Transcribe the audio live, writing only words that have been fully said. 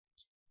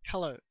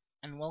Hello,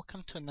 and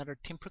welcome to another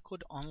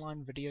Temprecord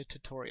online video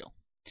tutorial.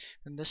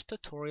 In this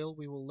tutorial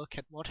we will look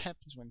at what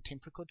happens when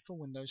Temprecord for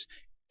Windows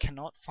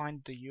cannot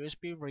find the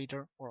USB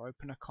reader or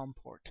open a COM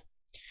port.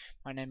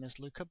 My name is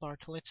Luca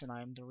Bartolitz and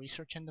I am the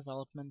Research and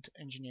Development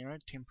Engineer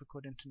at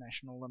Temprecord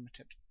International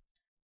Limited.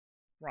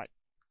 Right,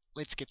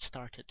 let's get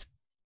started.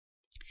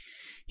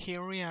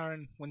 Here we are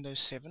in Windows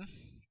 7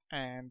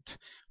 and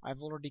I've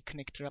already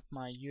connected up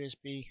my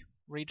USB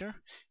reader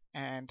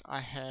and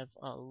I have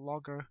a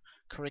logger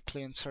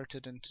correctly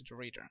inserted into the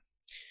reader.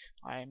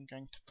 I am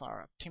going to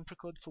fire up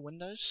Temprecord for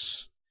Windows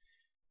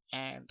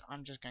and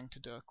I'm just going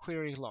to do a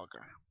query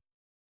logger,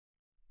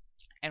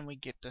 and we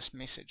get this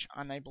message,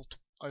 unable to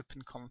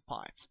open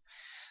COM5.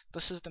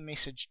 This is the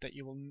message that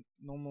you will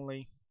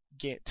normally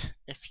get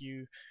if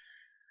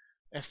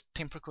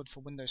Temprecord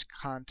for Windows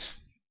can't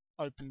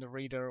open the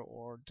reader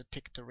or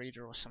detect the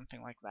reader or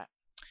something like that.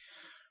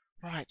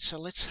 Right, so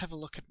let's have a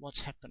look at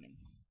what's happening.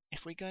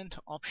 If we go into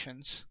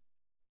Options,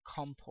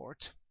 COM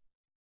port,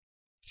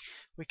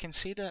 we can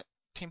see that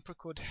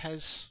Temprecord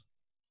has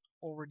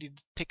already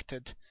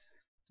detected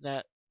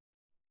that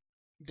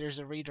there's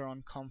a reader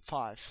on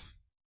COM5.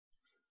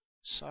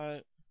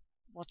 So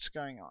what's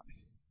going on?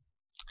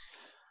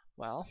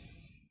 Well,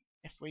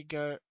 if we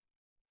go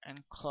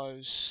and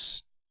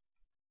close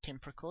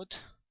Temprecord,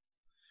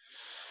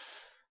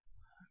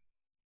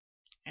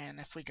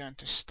 and if we go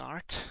into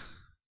Start,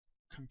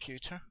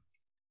 Computer,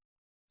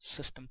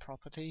 System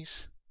Properties,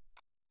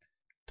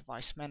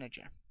 Device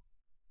Manager,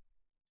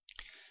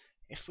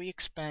 if we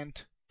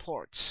expand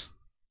ports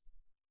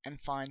and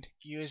find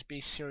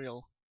USB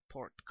serial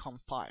port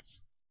COM5.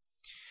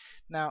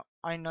 Now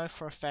I know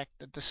for a fact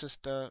that this is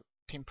the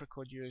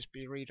Temprecord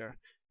USB reader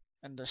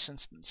in this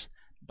instance,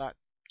 but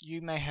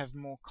you may have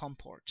more COM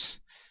ports,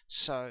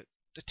 so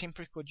the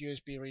Temprecord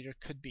USB reader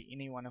could be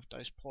any one of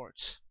those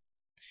ports.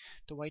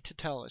 The way to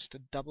tell is to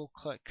double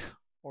click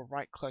or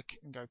right click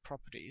and go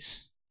Properties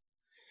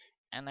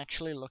and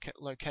actually look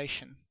at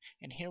Location,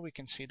 and here we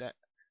can see that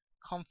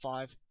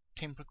COM5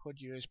 Temprecord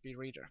USB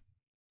reader.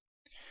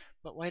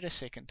 But wait a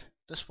second,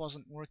 this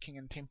wasn't working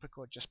in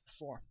Temprecord just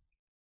before.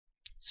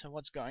 So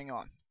what's going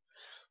on?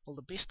 Well,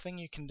 the best thing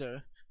you can do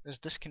is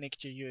disconnect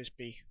your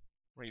USB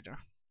reader,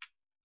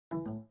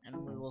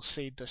 and we will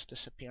see this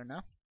disappear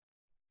now,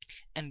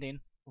 and then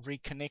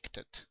reconnect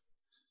it.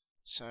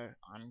 So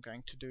I'm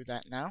going to do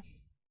that now.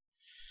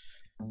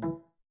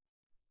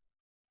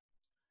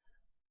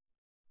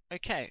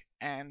 Okay,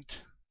 and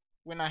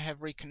when I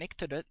have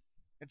reconnected it,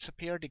 it's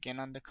appeared again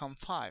under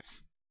COM5.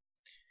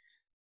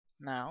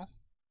 Now,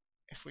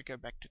 if we go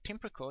back to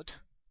Temprecord,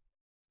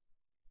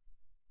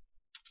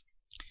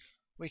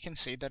 we can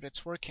see that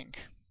it's working.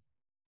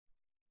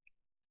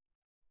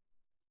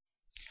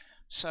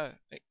 So,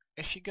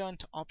 if you go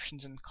into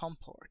Options in COM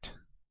port,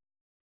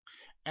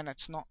 and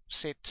it's not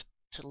set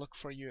to look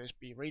for a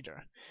USB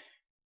reader,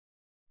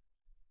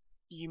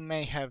 you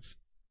may have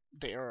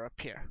the error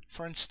appear.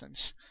 For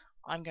instance,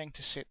 I'm going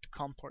to set the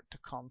COM port to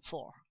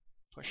COM4,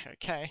 push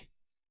OK,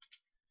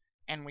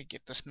 and we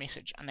get this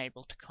message,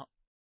 unable to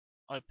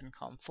open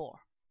COM4.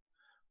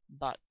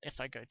 But if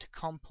I go to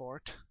COM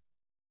port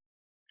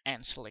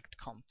and select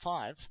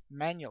COM5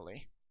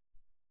 manually,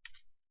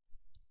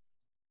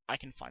 I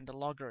can find the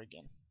logger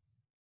again.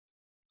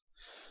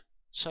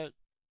 So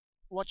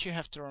what you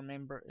have to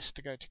remember is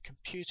to go to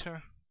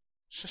Computer,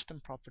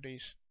 System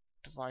Properties,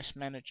 Device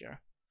Manager,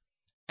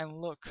 and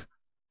look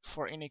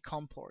for any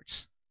COM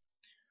ports.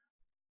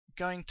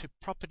 Going to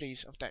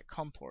Properties of that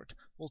COM port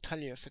will tell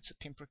you if it's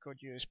a Temprecord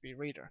USB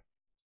reader.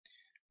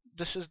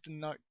 This is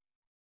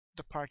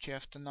the part you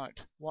have to note,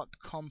 what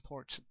COM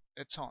ports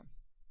it's on.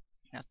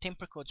 Now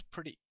Temprecord's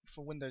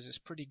for Windows is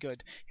pretty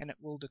good, and it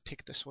will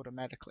detect this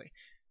automatically.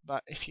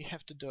 But if you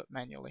have to do it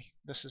manually,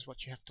 this is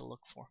what you have to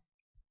look for.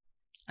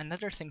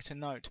 Another thing to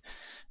note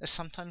is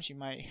sometimes you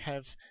may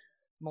have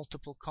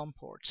multiple COM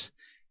ports,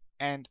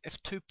 and if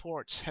two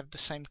ports have the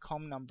same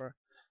COM number,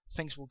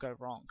 things will go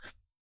wrong.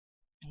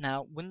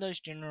 Now Windows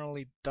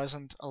generally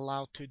doesn't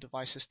allow two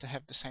devices to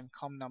have the same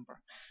COM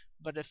number,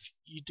 but if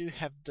you do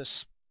have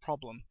this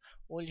problem,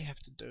 all you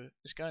have to do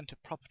is go into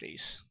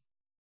Properties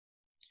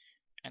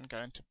and go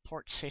into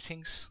Port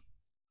Settings,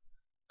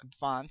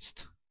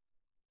 Advanced,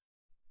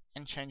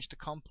 and change the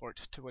COM port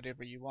to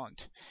whatever you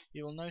want.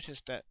 You will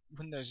notice that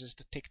Windows is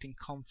detecting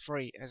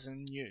COM3 as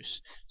in use,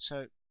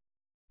 so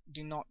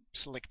do not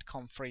select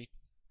COM3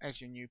 as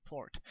your new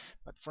port.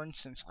 But for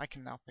instance, I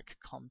can now pick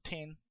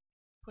COM10,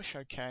 push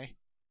OK,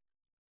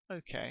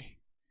 OK,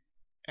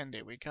 and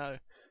there we go.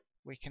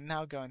 We can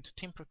now go into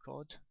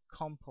Temprecord,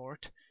 COM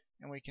port,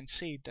 and we can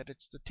see that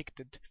it's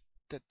detected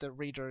that the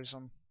reader is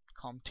on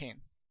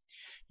COM10.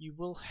 You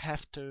will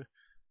have to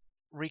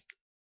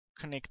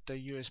reconnect the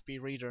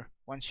USB reader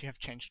once you have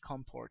changed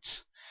COM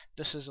ports.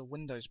 This is a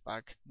Windows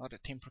bug, not a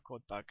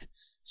Temprecord bug.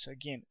 So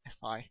again,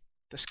 if I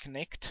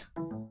disconnect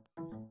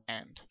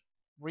and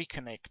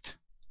reconnect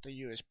the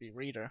USB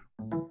reader,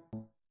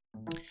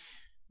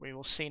 we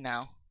will see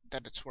now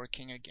that it's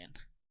working again.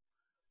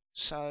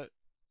 So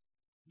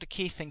the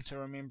key thing to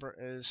remember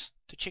is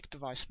to check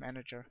Device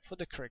Manager for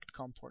the correct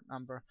COM port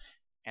number,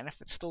 and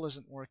if it still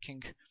isn't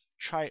working,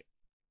 try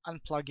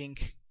unplugging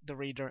the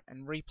reader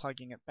and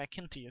replugging it back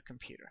into your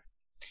computer.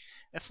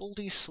 If all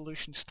these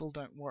solutions still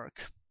don't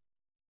work,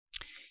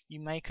 you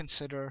may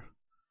consider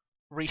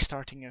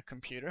restarting your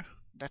computer.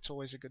 That's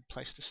always a good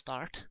place to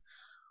start.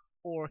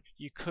 Or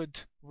you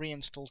could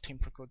reinstall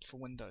Temprecord for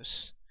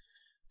Windows.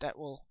 That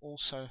will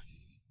also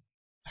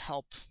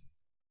help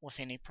with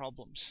any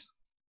problems.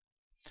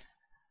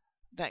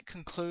 That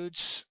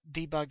concludes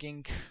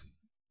debugging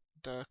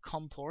the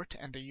COM port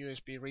and the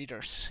USB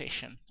reader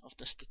session of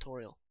this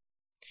tutorial.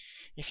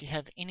 If you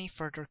have any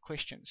further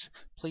questions,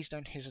 please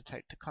don't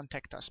hesitate to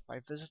contact us by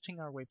visiting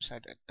our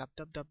website at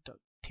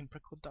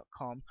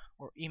www.temprecord.com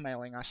or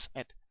emailing us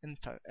at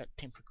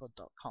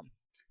info@temprecord.com.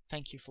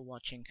 Thank you for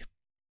watching.